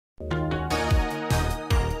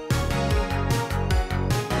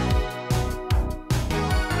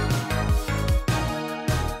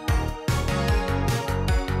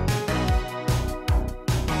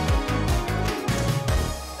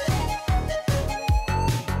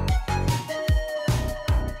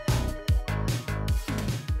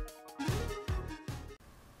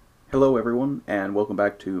Hello everyone, and welcome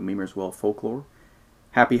back to Mimir'sWellFolklore.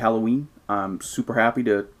 Happy Halloween. I'm super happy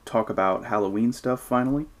to talk about Halloween stuff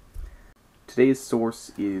finally. Today's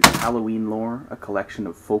source is Halloween Lore, a collection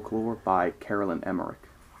of folklore by Carolyn Emerick.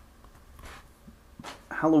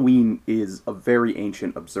 Halloween is a very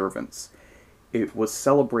ancient observance. It was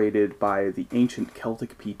celebrated by the ancient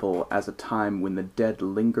Celtic people as a time when the dead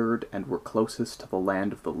lingered and were closest to the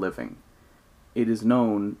land of the living. It is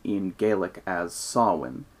known in Gaelic as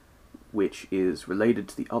Samhain, which is related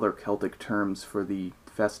to the other Celtic terms for the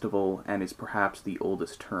festival and is perhaps the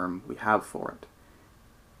oldest term we have for it.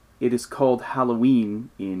 It is called Halloween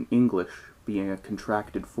in English, being a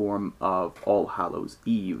contracted form of All Hallows'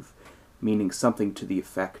 Eve, meaning something to the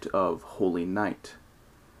effect of Holy Night.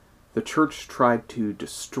 The Church tried to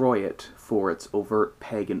destroy it for its overt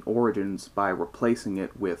pagan origins by replacing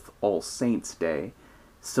it with All Saints' Day,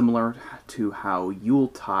 similar to how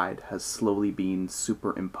Yuletide has slowly been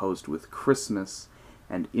superimposed with Christmas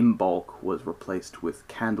and Imbolc was replaced with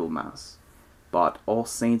Candlemas. But All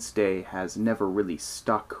Saints' Day has never really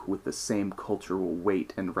stuck with the same cultural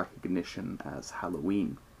weight and recognition as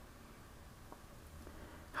Halloween.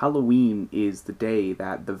 Halloween is the day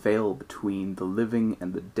that the veil between the living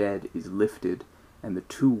and the dead is lifted and the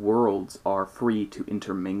two worlds are free to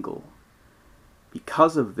intermingle.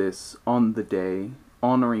 Because of this, on the day,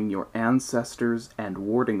 honoring your ancestors and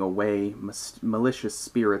warding away malicious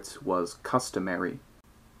spirits was customary.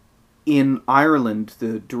 In Ireland,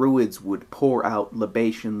 the Druids would pour out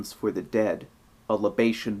libations for the dead, a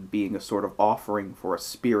libation being a sort of offering for a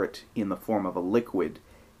spirit in the form of a liquid,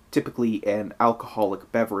 typically an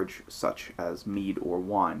alcoholic beverage such as mead or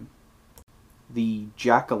wine. The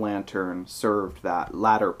jack-o'-lantern served that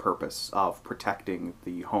latter purpose of protecting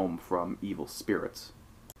the home from evil spirits.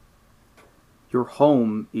 Your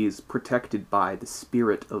home is protected by the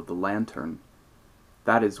spirit of the lantern.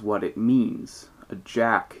 That is what it means. A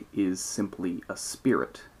jack is simply a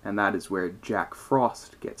spirit, and that is where Jack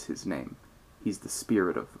Frost gets his name. He's the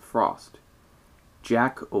spirit of the frost.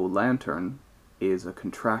 Jack-o'-lantern is a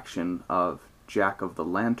contraction of Jack of the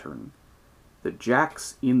Lantern. The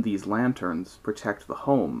jacks in these lanterns protect the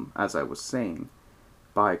home, as I was saying,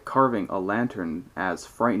 by carving a lantern as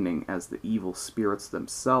frightening as the evil spirits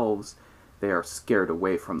themselves. They are scared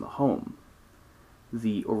away from the home.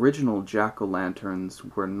 The original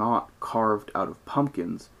jack-o'-lanterns were not carved out of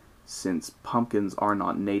pumpkins, since pumpkins are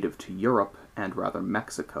not native to Europe and rather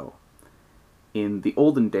Mexico. In the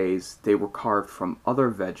olden days, they were carved from other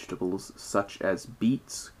vegetables such as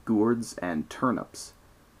beets, gourds, and turnips.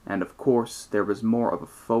 And of course, there was more of a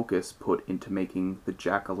focus put into making the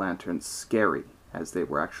jack-o'-lanterns scary, as they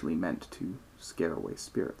were actually meant to scare away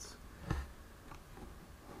spirits.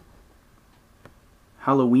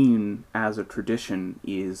 Halloween, as a tradition,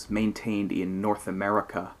 is maintained in North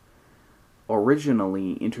America,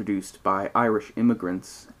 originally introduced by Irish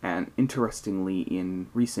immigrants, and interestingly, in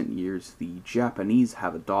recent years, the Japanese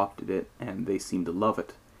have adopted it, and they seem to love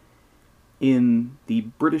it. In the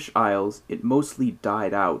British Isles, it mostly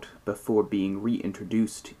died out before being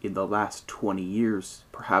reintroduced in the last 20 years,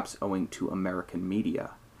 perhaps owing to American media.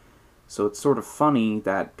 So it's sort of funny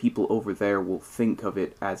that people over there will think of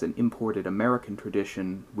it as an imported American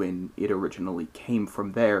tradition when it originally came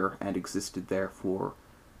from there and existed there for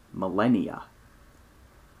millennia.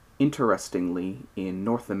 Interestingly, in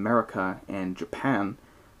North America and Japan,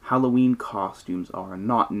 Halloween costumes are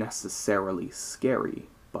not necessarily scary,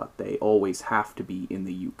 but they always have to be in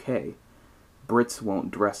the UK. Brits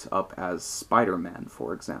won't dress up as Spider-Man,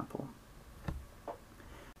 for example.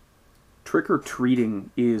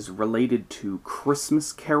 Trick-or-treating is related to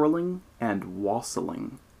Christmas caroling and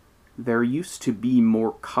wassailing. There used to be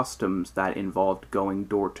more customs that involved going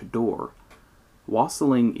door to door.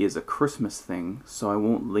 Wassailing is a Christmas thing, so I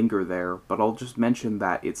won't linger there, but I'll just mention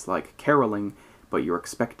that it's like caroling, but you're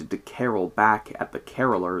expected to carol back at the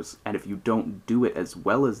carolers, and if you don't do it as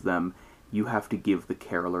well as them, you have to give the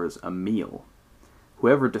carolers a meal.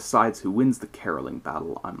 Whoever decides who wins the caroling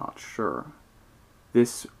battle, I'm not sure.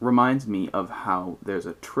 This reminds me of how there's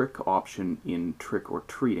a trick option in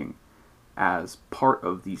trick-or-treating, as part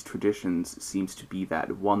of these traditions seems to be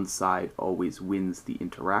that one side always wins the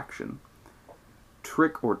interaction.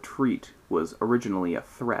 Trick-or-treat was originally a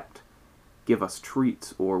threat. Give us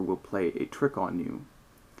treats or we'll play a trick on you.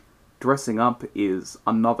 Dressing up is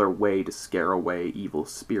another way to scare away evil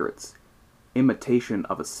spirits. Imitation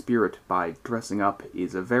of a spirit by dressing up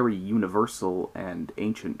is a very universal and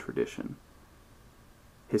ancient tradition.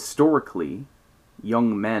 Historically,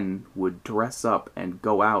 young men would dress up and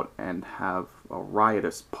go out and have a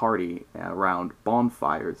riotous party around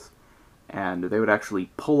bonfires, and they would actually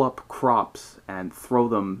pull up crops and throw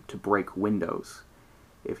them to break windows.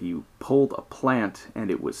 If you pulled a plant and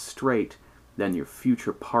it was straight, then your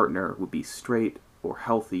future partner would be straight or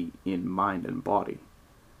healthy in mind and body.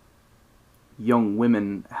 Young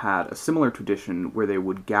women had a similar tradition where they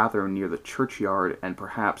would gather near the churchyard and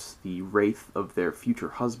perhaps the wraith of their future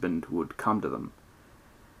husband would come to them.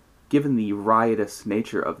 Given the riotous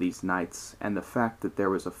nature of these nights and the fact that there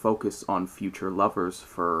was a focus on future lovers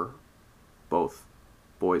for both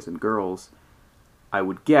boys and girls, I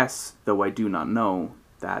would guess, though I do not know,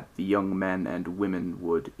 that the young men and women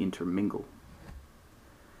would intermingle.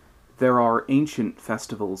 There are ancient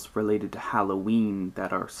festivals related to Halloween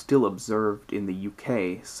that are still observed in the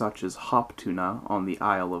UK, such as Hoptuna on the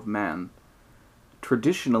Isle of Man.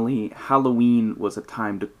 Traditionally, Halloween was a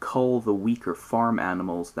time to cull the weaker farm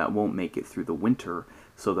animals that won't make it through the winter,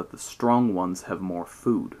 so that the strong ones have more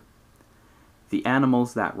food. The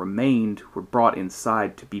animals that remained were brought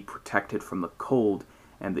inside to be protected from the cold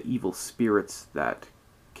and the evil spirits that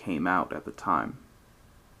came out at the time.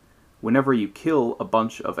 Whenever you kill a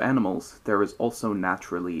bunch of animals, there is also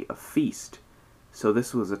naturally a feast, so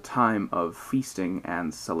this was a time of feasting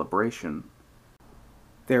and celebration.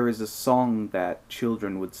 There is a song that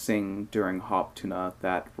children would sing during Hoptuna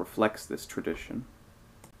that reflects this tradition.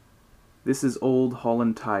 This is old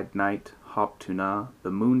Hollantide night, Hoptuna, the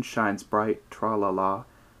moon shines bright, tra-la-la,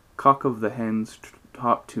 cock of the hens,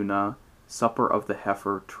 Hoptuna, supper of the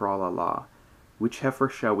heifer, tra-la-la. Which heifer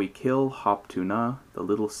shall we kill, Hoptuna, the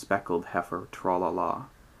little speckled heifer, tra-la-la.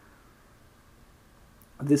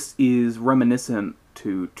 This is reminiscent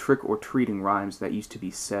to trick-or-treating rhymes that used to be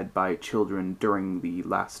said by children during the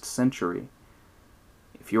last century.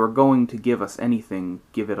 If you are going to give us anything,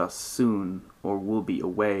 give it us soon, or we'll be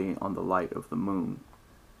away on the light of the moon.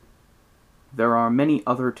 There are many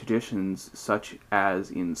other traditions, such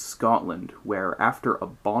as in Scotland, where after a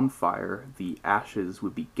bonfire, the ashes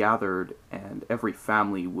would be gathered and every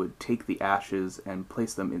family would take the ashes and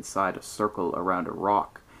place them inside a circle around a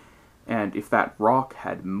rock. And if that rock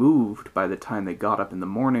had moved by the time they got up in the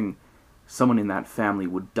morning, someone in that family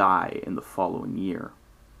would die in the following year.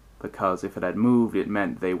 Because if it had moved, it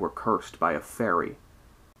meant they were cursed by a fairy.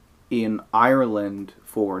 In Ireland,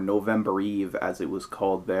 for November Eve, as it was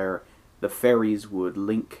called there, the fairies would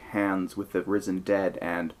link hands with the risen dead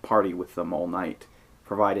and party with them all night,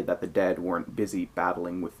 provided that the dead weren't busy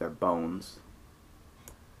battling with their bones.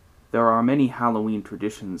 There are many Halloween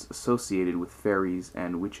traditions associated with fairies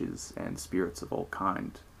and witches and spirits of all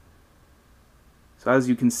kind. So as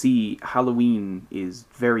you can see, Halloween is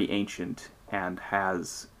very ancient and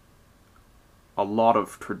has a lot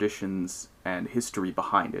of traditions and history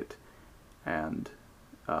behind it, and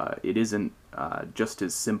it isn't just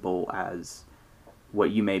as simple as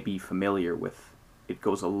what you may be familiar with. It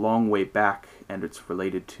goes a long way back, and it's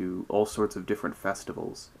related to all sorts of different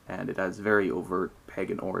festivals, and it has very overt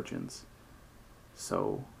pagan origins.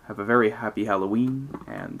 So, have a very happy Halloween,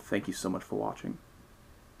 and thank you so much for watching.